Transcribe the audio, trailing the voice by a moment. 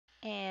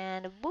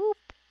And boop.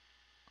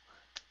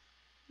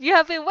 You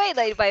have been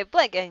waylaid by a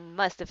blank and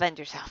must defend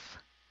yourself.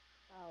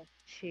 Oh,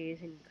 cheese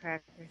and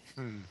crackers.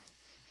 Hmm.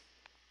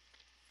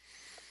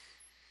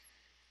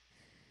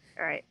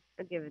 Alright,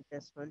 I'll give it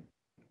this one.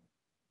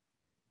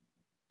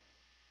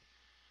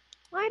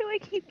 Why do I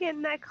keep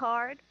getting that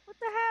card? What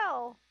the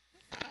hell?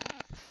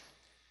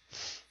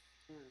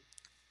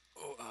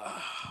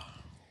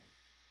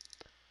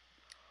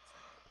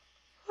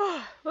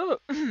 Oh,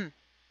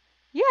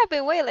 You have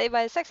been waylaid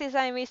by sexy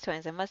Siamese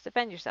twins and must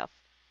defend yourself.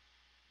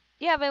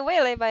 You have been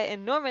waylaid by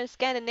enormous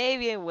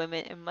Scandinavian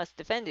women and must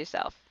defend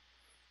yourself.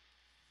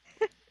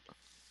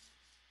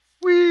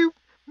 Me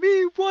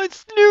want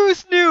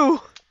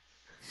snoo.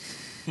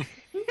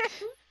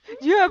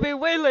 You have been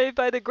waylaid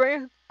by the Grey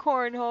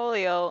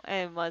Cornholio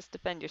and must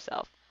defend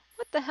yourself.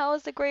 What the hell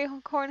is the Grey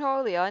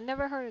Cornholio? I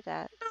never heard of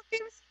that. Oh,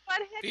 Beavis and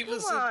Butthead, come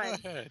Beavis and on!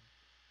 Butthead.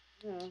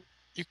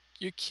 Yeah.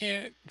 You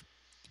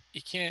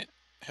can't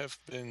have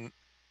been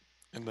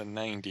in the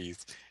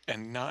 90s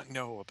and not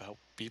know about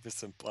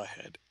Beavis and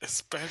Butthead,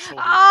 especially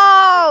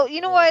Oh, you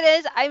know what it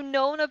is? I've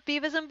known of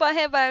Beavis and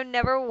Butthead, but I've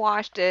never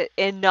watched it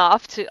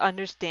enough to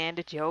understand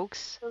the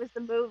jokes. It was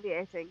the movie,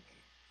 I think.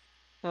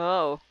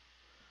 Oh,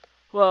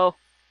 well,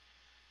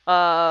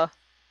 uh,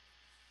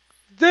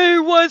 they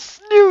want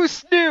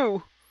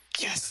snoo.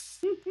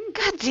 yes,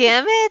 God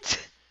damn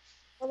it!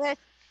 Well, that's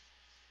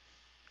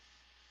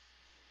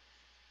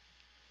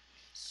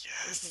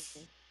yes.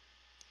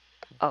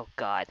 Oh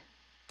God.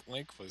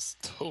 Blank was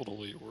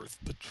totally worth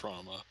the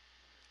trauma.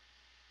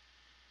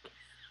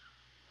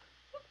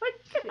 Oh my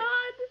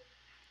god!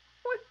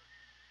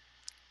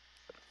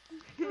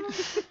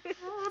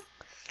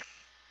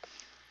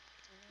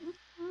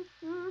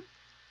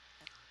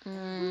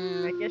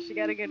 I guess you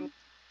got a good one.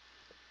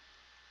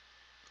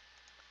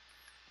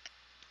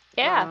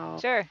 Yeah, Wow.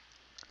 sure.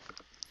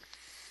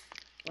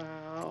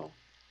 Wow.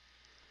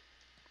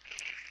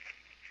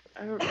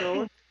 I don't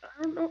know.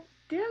 I don't know.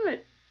 Damn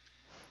it.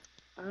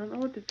 I don't know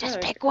what to Just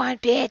pick. pick one,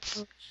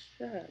 bitch. Oh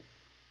shit.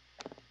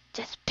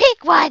 Just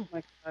pick one. Oh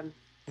my god.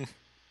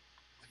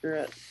 Screw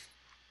it.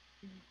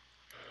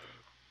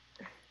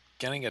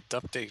 Getting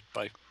abducted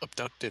by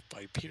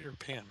Peter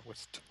Pan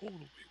was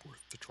totally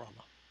worth the trauma.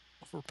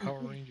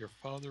 Overpowering your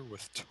father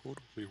was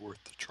totally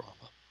worth the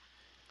trauma.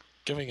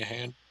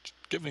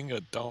 Giving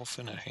a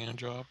dolphin a hand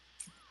job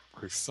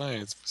for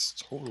science was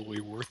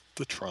totally worth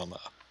the trauma.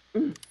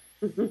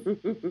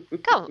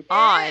 Come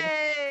on.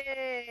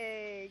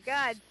 Yay!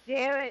 God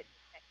damn it!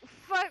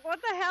 Fuck!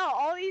 What the hell?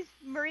 All these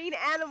marine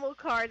animal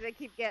cards I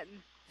keep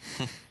getting.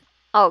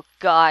 Oh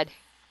God.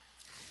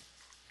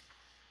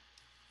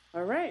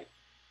 All right.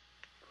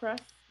 Press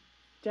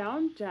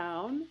down,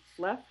 down,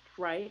 left,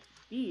 right,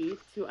 B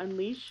to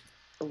unleash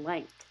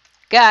blank.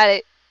 Got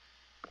it.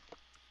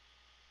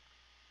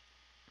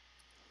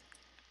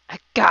 I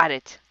got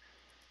it.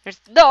 There's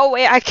no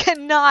way I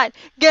cannot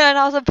get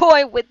another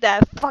point with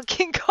that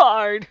fucking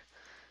card.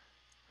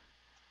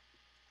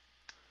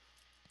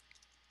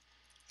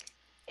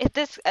 If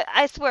this,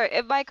 I swear,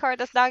 if my card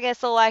does not get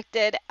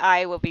selected,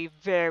 I will be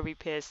very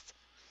pissed.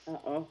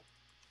 Uh-oh.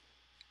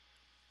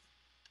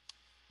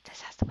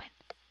 This has to win.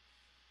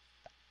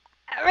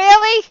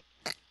 Really?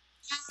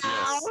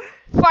 Yes.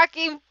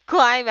 Fucking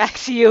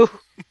climax, you.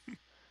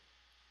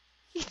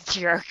 You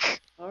jerk.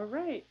 All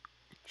right.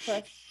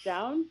 Press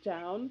down,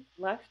 down,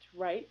 left,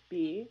 right,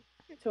 B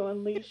to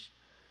unleash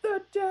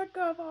the deck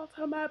of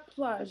ultimate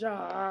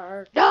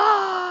pleasure.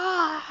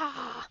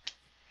 Ah!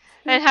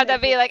 And have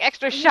that be like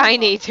extra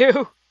shiny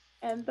too.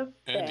 And the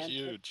And Phantom.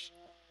 huge.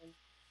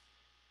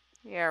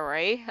 Yeah,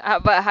 right.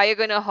 But how you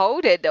gonna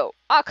hold it though?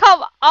 Oh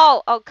come!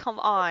 Oh come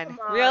on! Come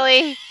on.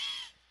 Really?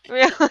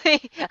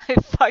 Really? I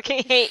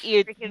fucking hate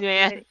you, Freaking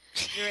man.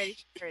 ready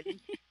curtain.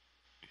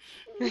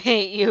 I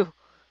hate you.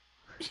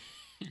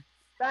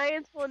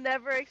 Science will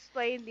never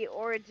explain the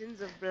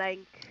origins of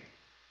blank.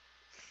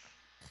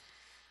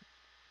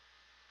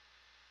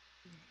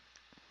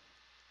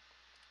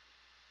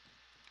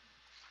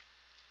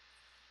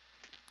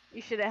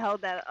 You should have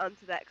held that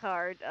onto that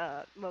card,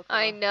 Mokoma.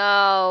 I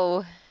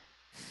know.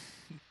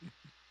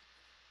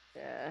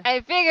 Yeah.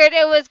 I figured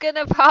it was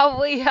gonna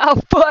probably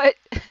help, but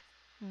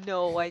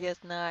no, I guess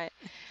not.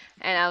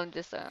 And I'm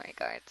just throwing my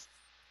cards.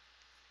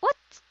 What?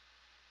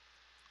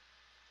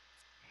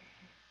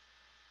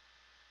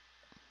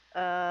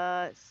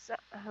 So,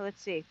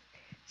 let's see.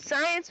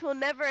 Science will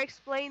never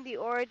explain the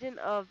origin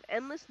of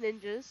endless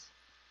ninjas,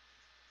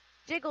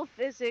 jiggle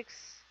physics,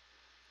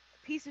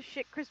 piece of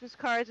shit Christmas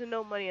cards with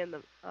no money in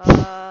them.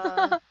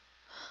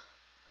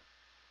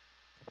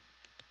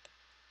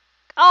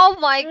 Oh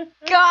my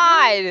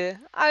God!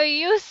 Are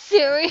you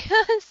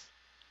serious?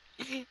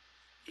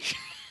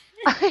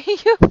 Are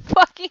you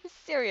fucking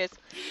serious?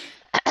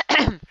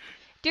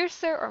 Dear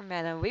sir or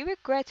madam, we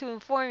regret to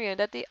inform you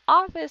that the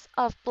office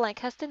of blank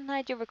has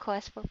denied your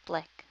request for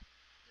blank.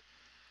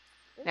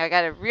 Now I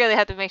gotta really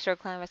have to make sure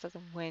Climax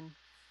doesn't win.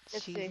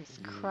 Let's see. Jesus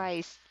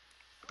Christ.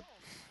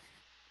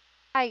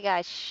 I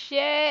got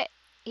shit.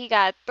 He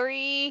got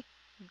 3.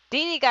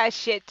 Didi got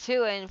shit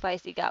too, and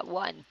Feisty got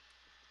 1.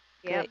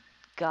 Yep. Good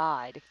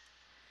God.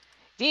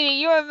 Dee,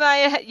 you and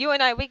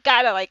I, we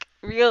gotta like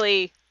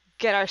really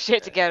get our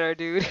shit together,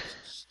 dude.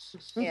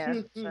 Yeah,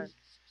 son.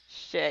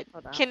 Shit.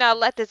 Hold on. Cannot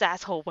let this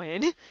asshole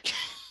win.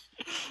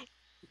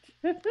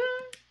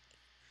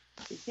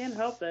 You can't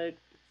help it.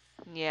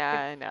 Yeah,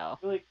 Picks I know.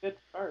 really good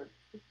cards.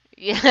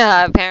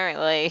 Yeah,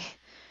 apparently.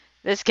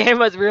 This game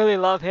must really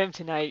love him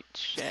tonight.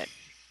 Shit.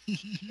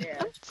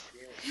 Yeah. What?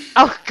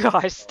 Oh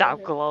gosh,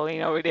 stop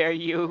glowing over there,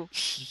 you.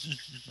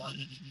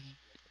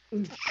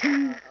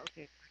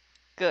 Okay.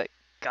 Good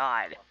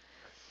God.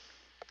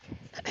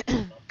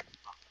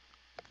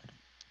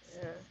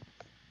 Yeah.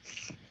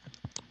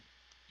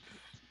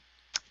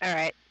 All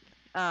right.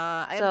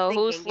 I'm So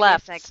thinking. who's Give me a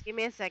sec. left? Give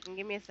me a second.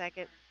 Give me a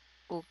second.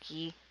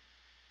 Okay.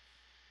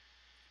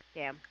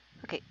 Damn.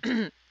 Okay.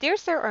 Dear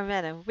Sir or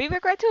Madam, we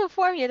regret to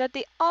inform you that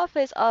the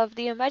Office of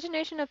the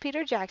Imagination of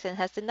Peter Jackson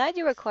has denied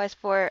your request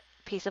for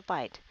Piece of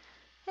Bite.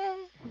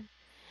 Eh.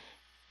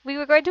 We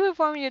regret to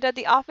inform you that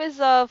the Office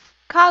of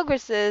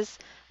Congress's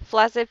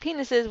flaccid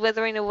penises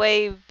withering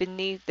away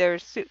beneath their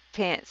suit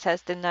pants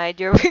has denied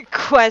your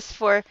request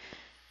for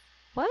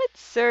what?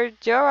 Sir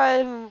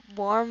Jorah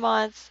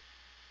Mormont's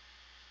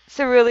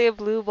cerulean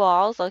blue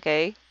balls.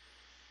 Okay.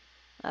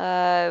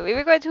 We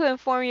regret to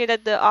inform you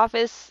that the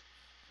Office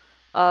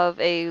of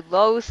a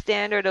Low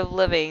Standard of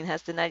Living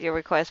has denied your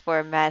request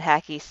for Mad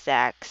Hacky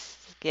Sack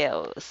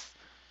skills.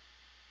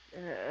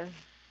 Uh,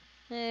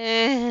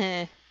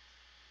 Eh.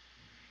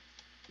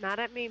 not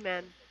at me,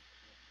 man.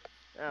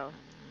 Oh.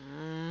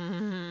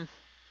 Mm.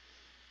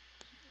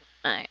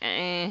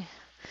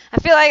 I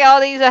feel like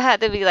all these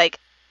had to be like,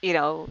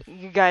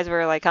 you guys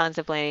were like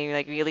contemplating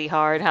like really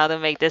hard how to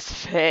make this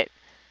fit.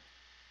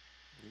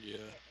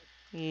 Yeah.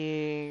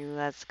 Yeah,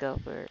 let's go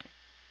for it.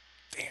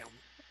 Damn.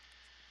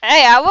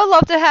 Hey, I would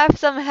love to have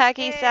some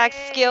hacky sack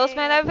skills,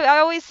 man. Hey. I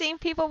always seen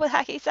people with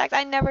hacky sacks.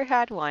 I never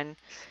had one,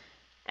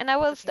 and I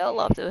would still Okay.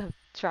 love to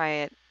try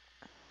it.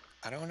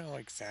 I don't know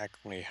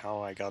exactly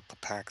how I got the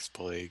Pax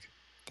Plague,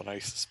 but I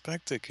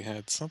suspect it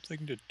had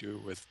something to do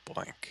with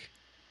blank.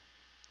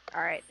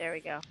 All right. There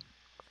we go.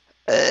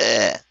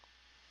 Ugh.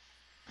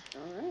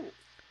 All right.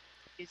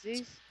 Use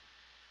these.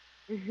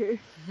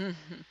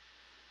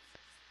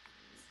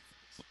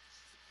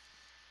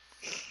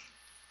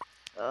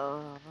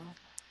 Oh.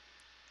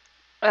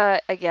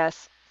 I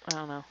guess. I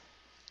don't know.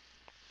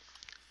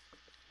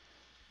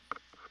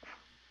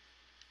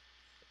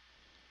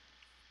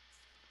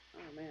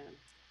 Oh man.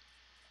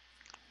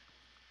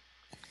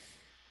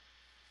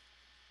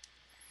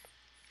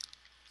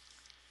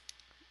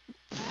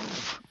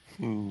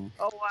 Hmm.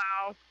 Oh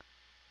wow.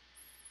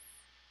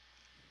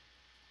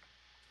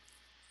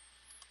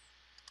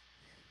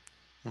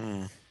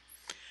 Hmm.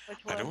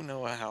 Which I one? don't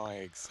know how I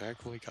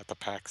exactly got the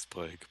Pax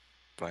Plague,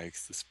 but I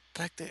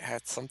suspect it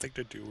had something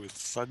to do with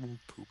sudden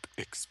poop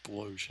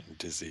explosion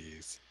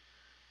disease.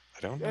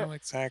 I don't Uh, know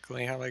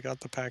exactly how I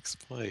got the Pax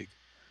Plague,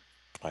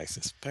 but I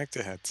suspect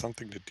it had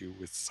something to do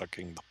with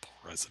sucking the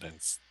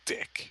president's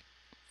dick.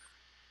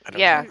 I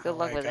don't Yeah, know good how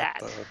luck I with got that.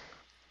 the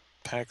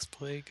Pax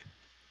Plague,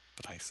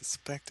 but I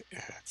suspect it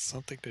had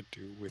something to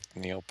do with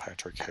Neil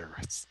Patrick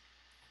Harris.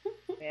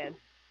 Man.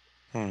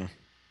 Hmm.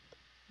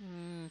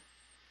 Mm.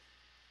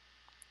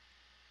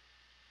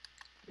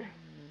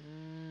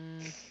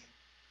 Mm.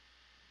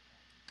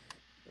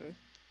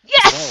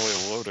 It's probably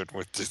Yes! loaded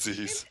with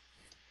disease.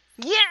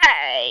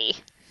 Yay!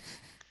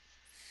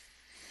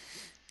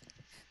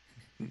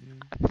 Hmm.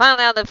 I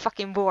found out the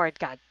fucking board.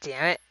 God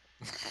damn it!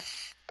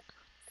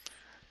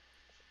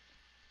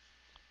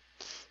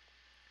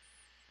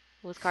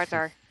 Whose cards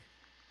are?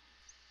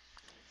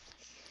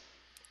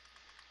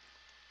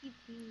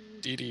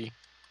 Dee Dee.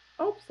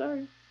 Oh,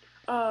 sorry.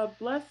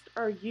 Blessed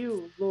are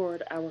you,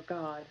 Lord our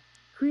God,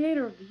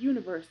 creator of the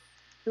universe,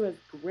 who has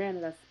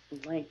granted us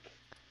blank.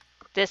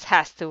 This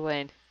has to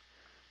win.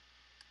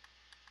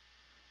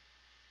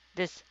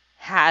 This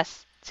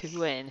has to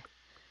win.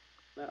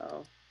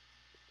 Oh.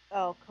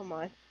 Oh come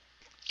on.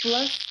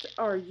 Blessed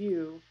are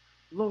you,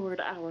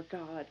 Lord our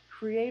God,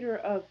 creator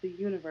of the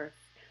universe,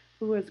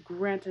 who has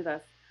granted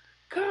us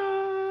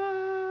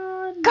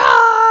con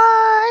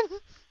Gone!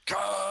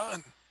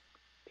 Gone!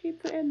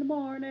 pizza in the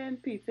morning,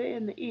 pizza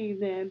in the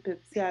evening,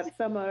 pizza at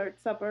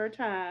supper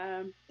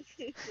time.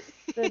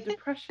 The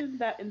depression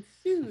that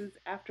ensues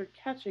after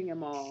catching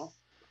them all.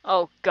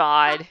 Oh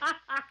god.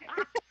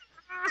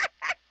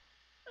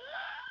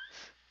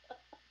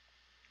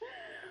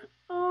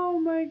 Oh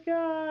my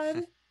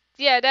god.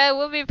 Yeah, that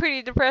would be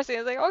pretty depressing.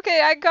 It's like,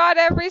 okay, I got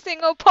every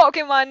single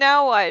Pokemon,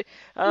 now what?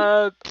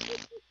 Uh,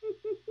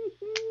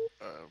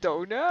 Um,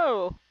 don't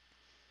know.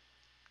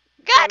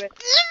 God Damn it.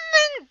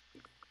 damn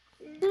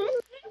it!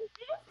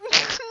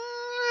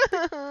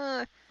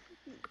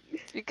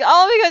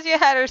 All because you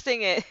had her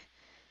sing it.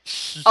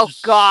 Oh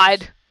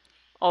god.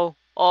 Oh.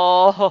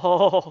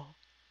 Oh.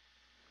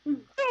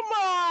 Come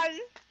on.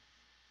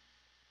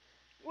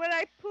 When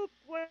I pooped,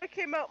 what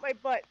came out my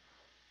butt?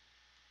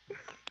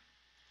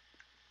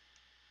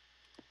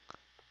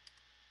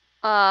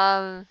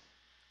 Um.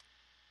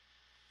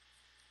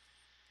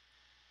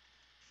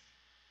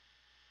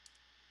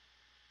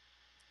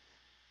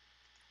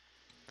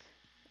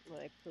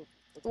 Like, poop.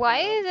 What's Why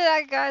going on? is it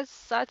I got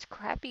such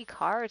crappy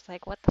cards?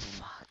 Like, what the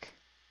fuck?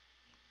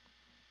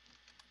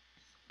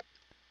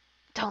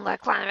 Don't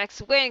let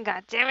Climax win,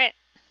 god damn it!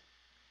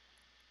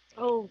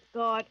 Oh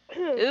God.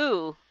 The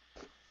Ooh.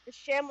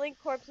 shambling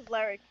corpse of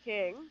Larry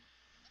King.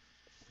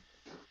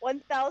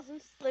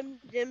 1,000 Slim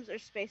Jims or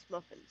Space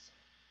Muffins.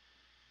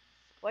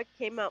 What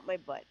came out my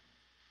butt?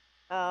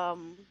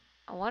 Um,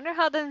 I wonder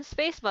how them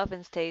space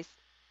muffins taste.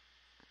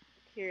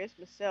 Curious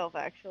myself,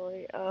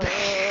 actually.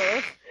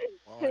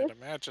 Well, I'd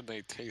imagine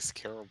they taste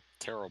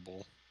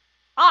terrible.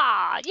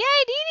 Ah,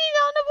 yay,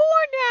 Dee on the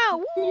board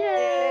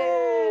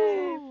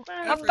Yay! now! Woo!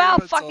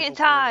 About Finally. Everyone's on fucking the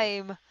board.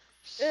 time!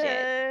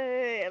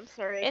 Shit. I'm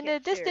sorry, I In the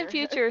can't distant cheer.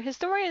 future,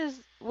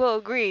 historians will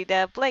agree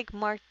that Blake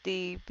marked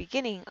the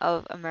beginning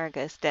of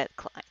America's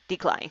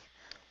decline.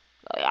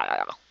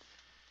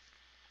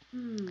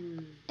 Hmm.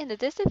 In the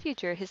distant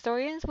future,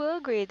 historians will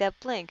agree that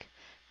Blink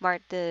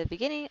marked the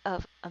beginning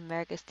of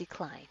America's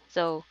decline.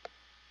 So,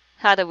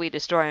 how did we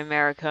destroy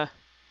America?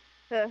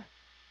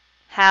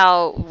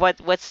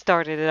 What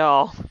started it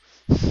all?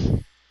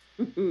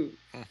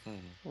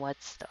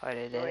 What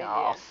started No it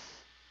all? idea.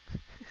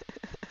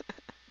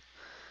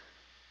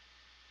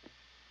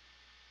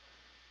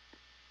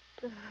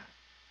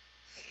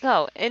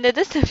 So, in the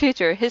distant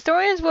future,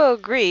 historians will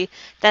agree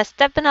that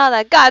stepping on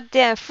that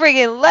goddamn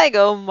friggin'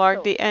 Lego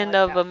marked Oh the end God,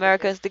 of that Lego.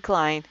 America's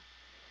decline.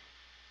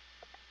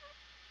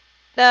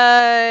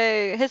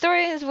 The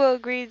historians will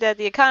agree that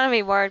the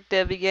economy marked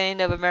the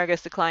beginning of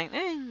America's decline.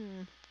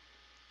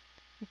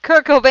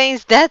 Kurt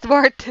Cobain's death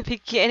marked the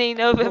beginning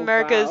of Oh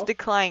America's wow.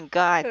 decline.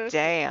 God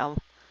damn.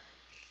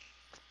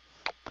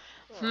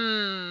 Oh.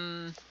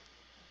 Hmm.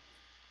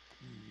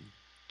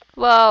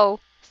 Well,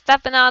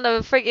 stepping on a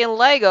freaking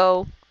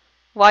Lego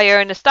while you're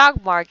in the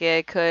stock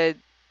market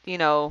could, you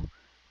know,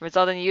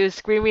 result in you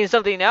screaming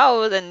something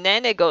else, and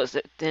then it goes,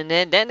 and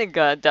then it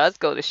does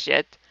go to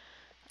shit.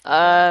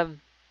 Uh-huh.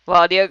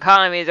 Well, the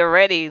economy is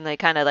already like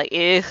kind of like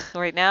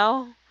right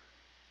now.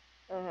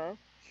 Uh-huh.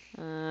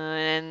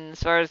 And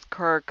as far as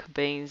Kurt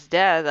Cobain's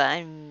death,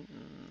 I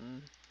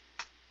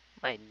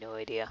have no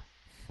idea.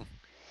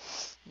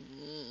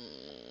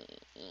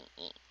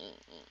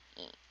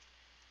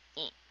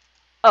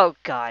 Oh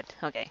God.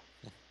 Okay.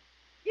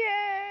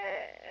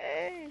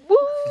 Yay!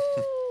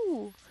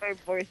 Woo! My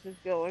voice is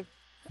going.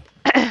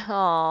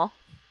 Aw.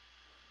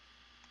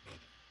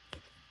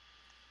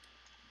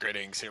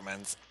 Greetings,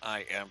 humans.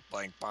 I am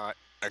Blankbot,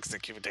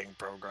 executing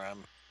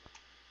program.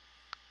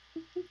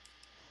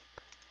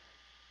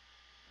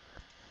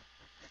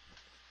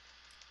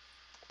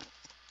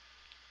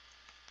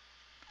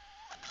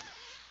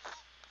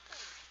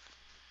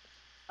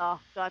 Oh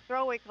God,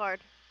 throwaway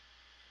card.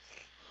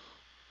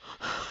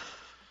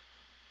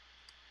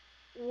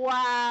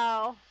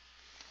 Wow.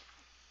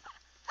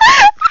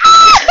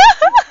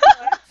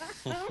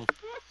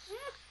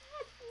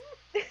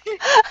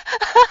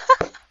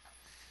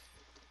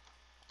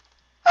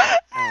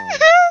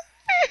 Mm.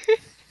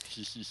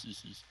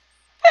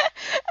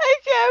 I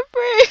can't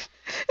breathe.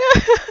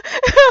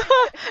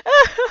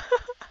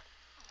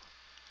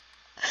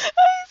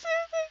 I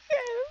seriously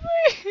can't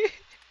breathe.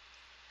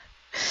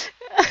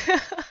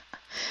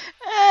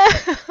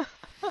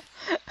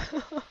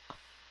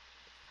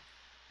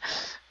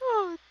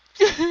 Oh,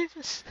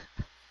 Jesus.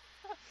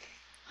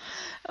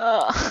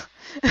 Oh,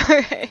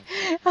 okay.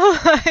 Oh,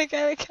 I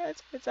gotta catch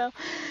myself.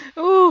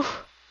 Ooh.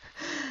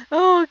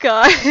 Oh,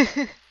 God.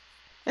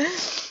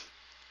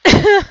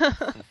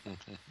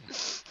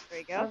 There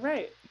you All go.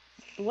 right.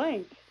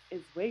 Blank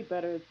is way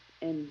better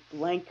in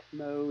blank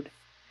mode.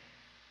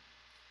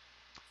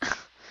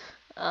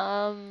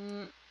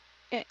 um,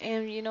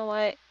 and you know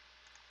what?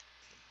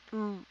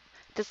 Mm,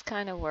 this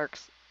kind of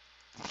works.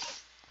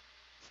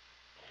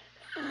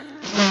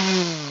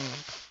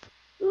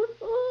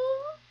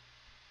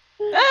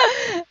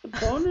 The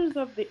boners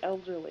of the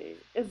elderly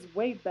is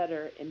way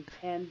better in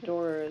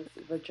Pandora's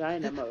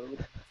vagina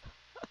mode.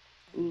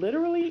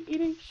 Literally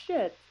eating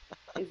shit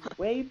is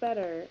way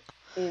better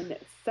in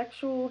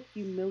sexual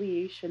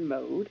humiliation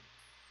mode.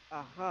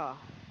 Uh-huh.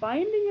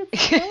 Finding a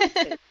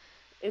skeleton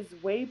is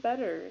way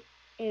better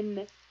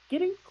in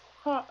getting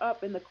caught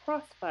up in the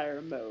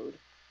crossfire mode.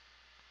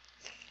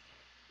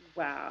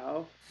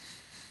 Wow.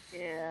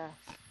 Yeah.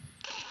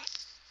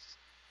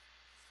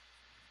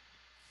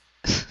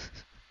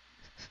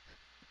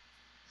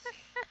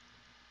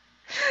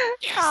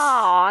 Yes!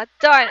 Oh,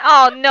 darn.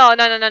 Oh, no,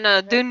 no, no, no,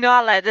 no. Do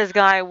not let this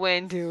guy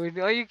win, dude.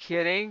 Are you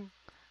kidding?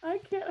 I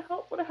can't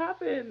help what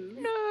happens.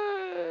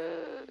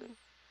 No.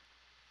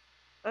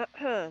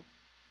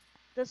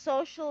 The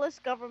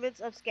socialist governments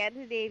of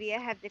Scandinavia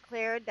have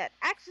declared that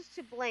access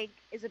to blank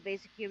is a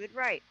basic human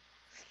right.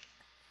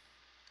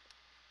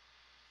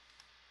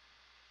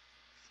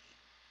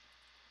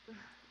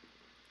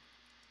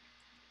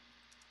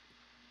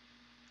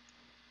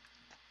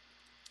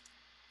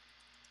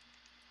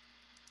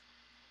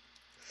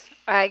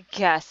 I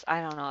guess.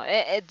 I don't know.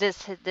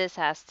 This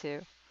has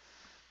to.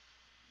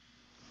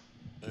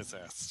 This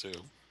has to.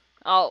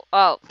 Oh,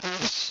 oh.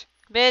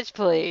 Bitch,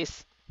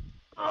 please.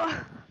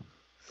 Ugh.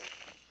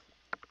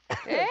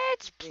 Bitch,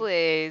 Excuse me.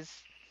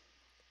 please.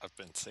 I've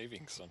been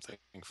saving something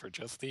for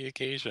just the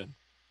occasion.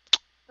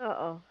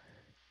 Uh-oh.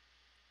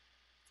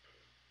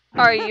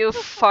 Are you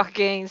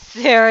fucking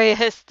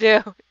serious,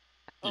 dude? Oh,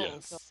 God.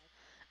 Yes.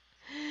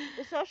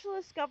 The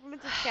socialist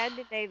governments of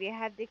Scandinavia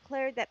have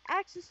declared that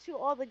access to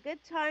all the good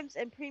times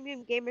and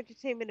premium game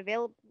entertainment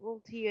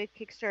available to you at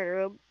Kickstarter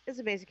room is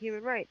a basic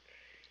human right.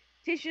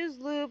 Tissues,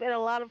 lube, and a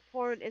lot of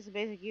porn is a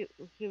basic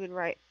human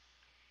right.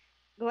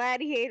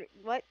 Gladiator,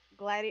 what?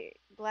 Gladiatorial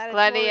combat. I'm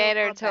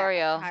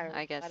Gladiatorial, tired.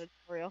 I guess.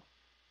 Gladiatorial.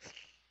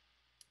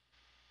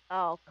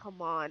 Oh,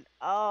 come on.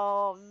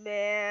 Oh,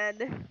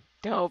 man.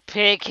 Don't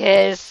pick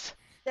his.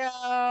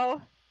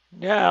 No.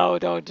 No,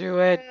 don't do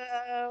it.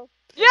 No. Okay.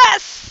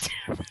 Yes!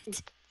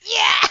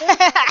 Yeah!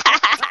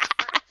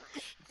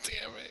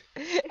 Damn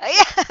it.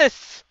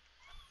 Yes!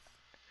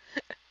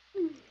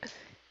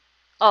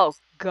 Oh,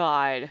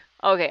 God.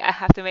 Okay, I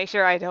have to make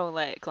sure I don't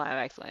let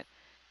Climax win.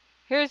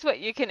 Here's what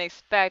you can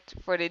expect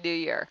for the new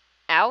year.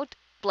 Out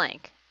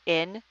blank.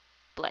 In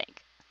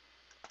blank.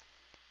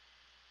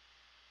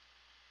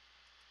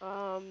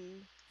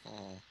 um.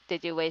 Hmm,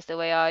 Did you waste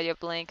away all your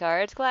blank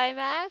cards,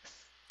 Climax?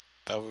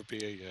 that would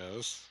be a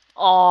yes.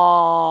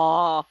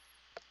 Aww.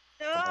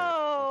 But I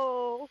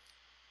No.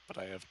 but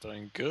I have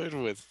done good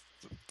with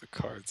the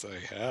cards I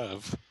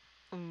have.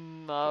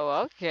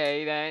 Oh,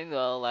 okay then.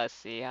 Well, let's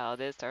see how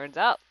this turns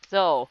out.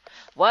 So,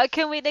 what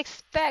can we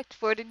expect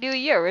for the new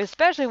year,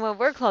 especially when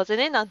we're closing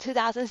in on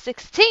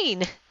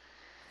 2016?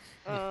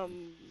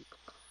 Um.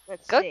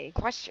 Let's Good see.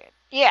 question.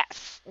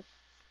 Yes.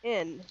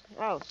 In.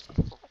 Out.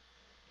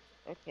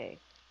 Okay.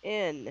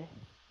 In.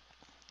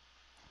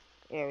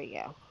 There we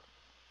go.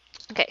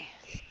 Okay.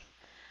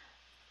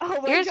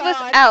 Oh my Here's what's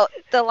God. out.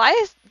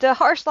 The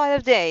harsh light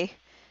of day.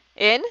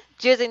 In,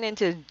 jizzing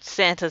into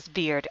Santa's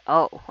beard.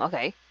 Oh,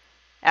 okay.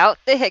 Out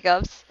the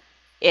hiccups.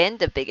 In,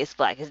 the biggest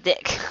blackest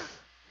dick.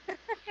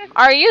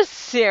 Are you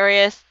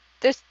serious?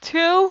 There's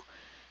two.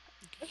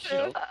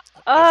 Yep,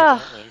 Uh,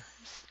 evidently.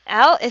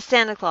 out is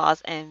Santa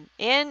Claus, and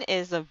in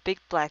is a big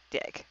black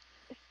dick.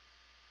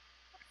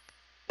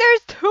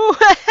 There's two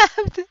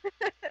left.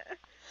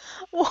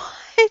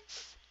 What?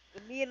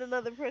 Me and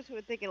another person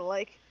were thinking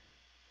alike.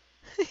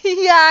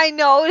 Yeah, I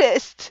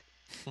noticed.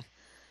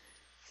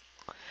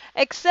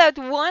 Except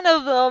one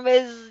of them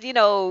is,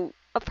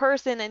 a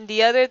person, and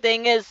the other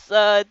thing is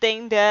a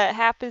thing that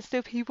happens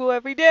to people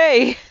every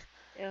day.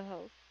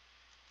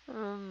 Uh-huh.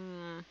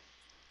 Um,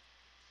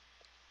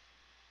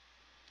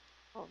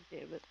 Oh,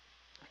 damn it.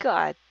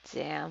 God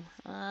damn.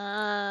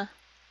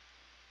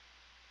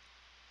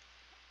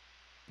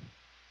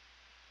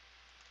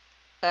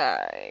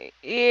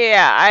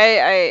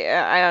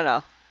 Yeah, I don't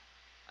know.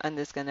 I'm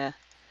just gonna.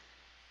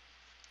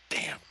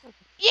 Damn.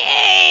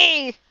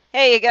 Yay!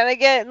 Hey, you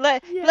gotta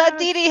let Yes.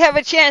 Dee Dee have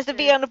a chance to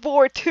be Okay. on the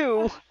board I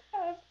too.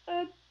 have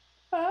a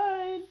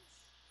point.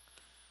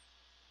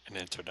 An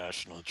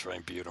international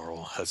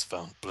tribunal has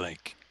found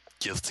blank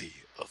guilty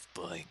of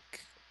blank.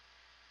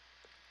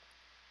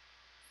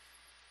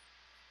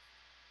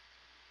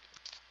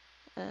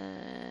 Uh,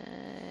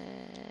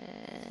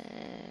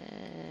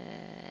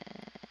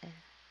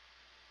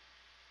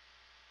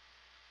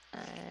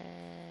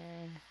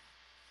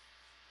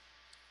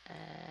 uh,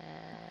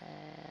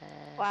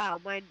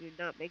 Wow, mine do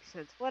not make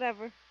sense.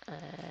 Whatever. uh,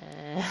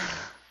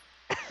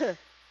 uh,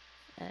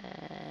 uh,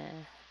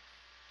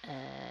 uh,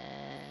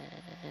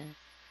 Hmm.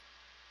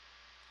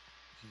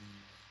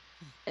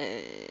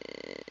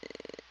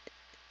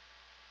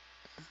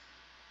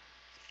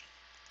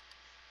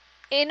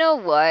 you know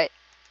what?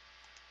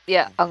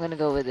 Yeah, I'm gonna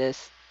go with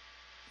this.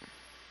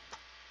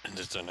 An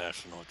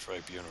international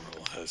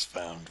tribunal has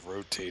found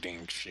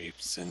rotating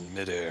shapes in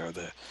midair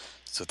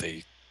so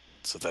they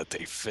so that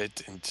they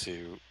fit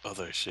into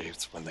other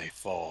shapes when they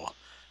fall,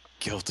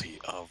 guilty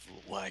of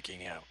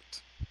lagging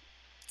out.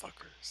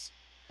 Fuckers.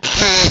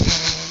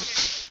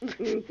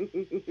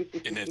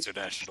 An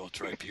international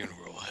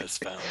tribunal has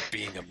found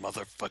being a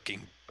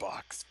motherfucking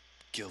box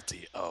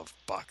guilty of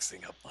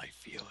boxing up my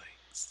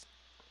feelings.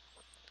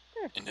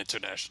 An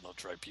international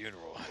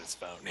tribunal has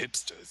found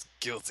hipsters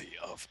guilty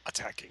of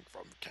attacking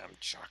from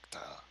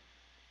Kamchatka.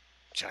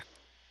 Chak,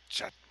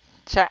 chak,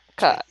 chak,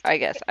 Chaka, I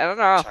guess. I don't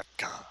know.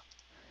 Chatka.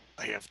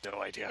 I have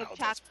no idea how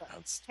that's Kamchatka.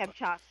 pronounced,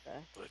 Kamchatka.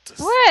 but it just,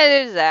 What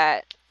is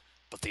that?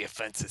 but the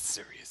offense is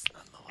serious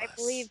I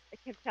believe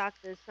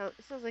nonetheless. the Kamchatka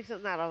sounds like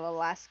something out of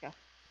Alaska.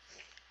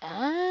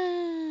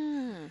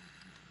 Ah.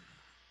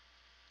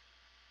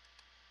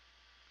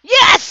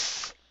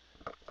 Yes!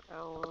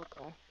 Oh,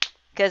 okay.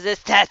 Because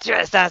it's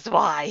Tetris, that's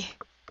why.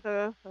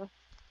 Uh-huh.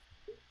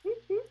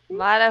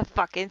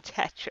 Motherfucking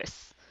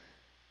Tetris.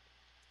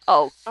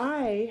 Oh,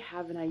 I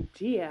have an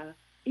idea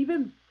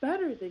even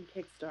better than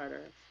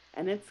Kickstarter,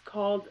 and it's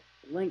called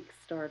Link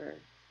Starter.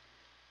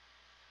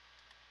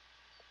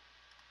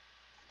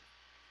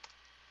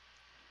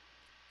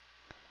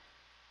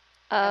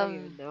 I don't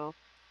even um, know.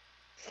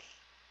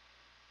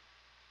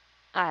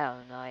 I have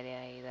no idea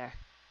either.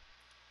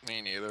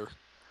 Me neither.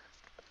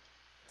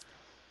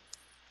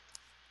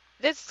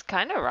 This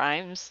kind of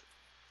rhymes.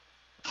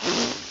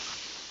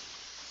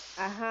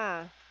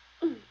 Aha.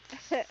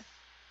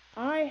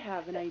 I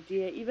have an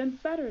idea even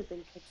better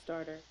than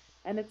Kickstarter,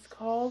 and it's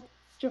called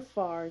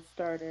Jafar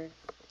Starter,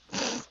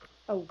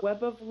 a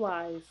web of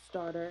lies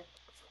starter,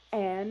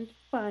 and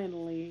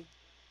finally,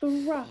 the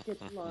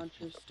rocket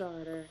launcher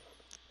starter.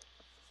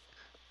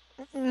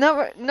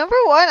 Number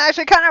one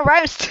actually kind of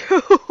rhymes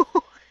too.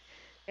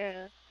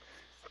 Yeah.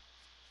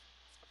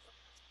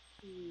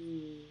 Don't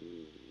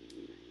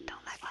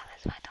Hmm. like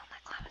lemons, man. Don't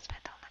like lemons,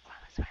 man. Don't like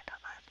lemons, man.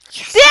 Don't like.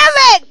 Damn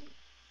Yes! it!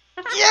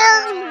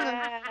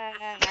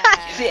 Yeah! God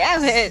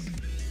damn it! Yes!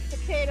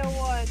 Potato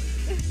one.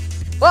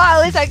 Well,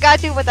 at least I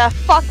got you with a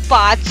fuck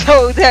bot,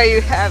 so there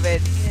you have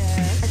it.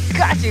 Yeah. I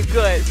got you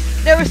good.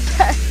 There was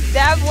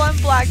that one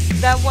blank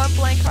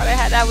card I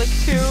had that was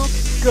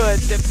too good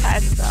to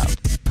pass up.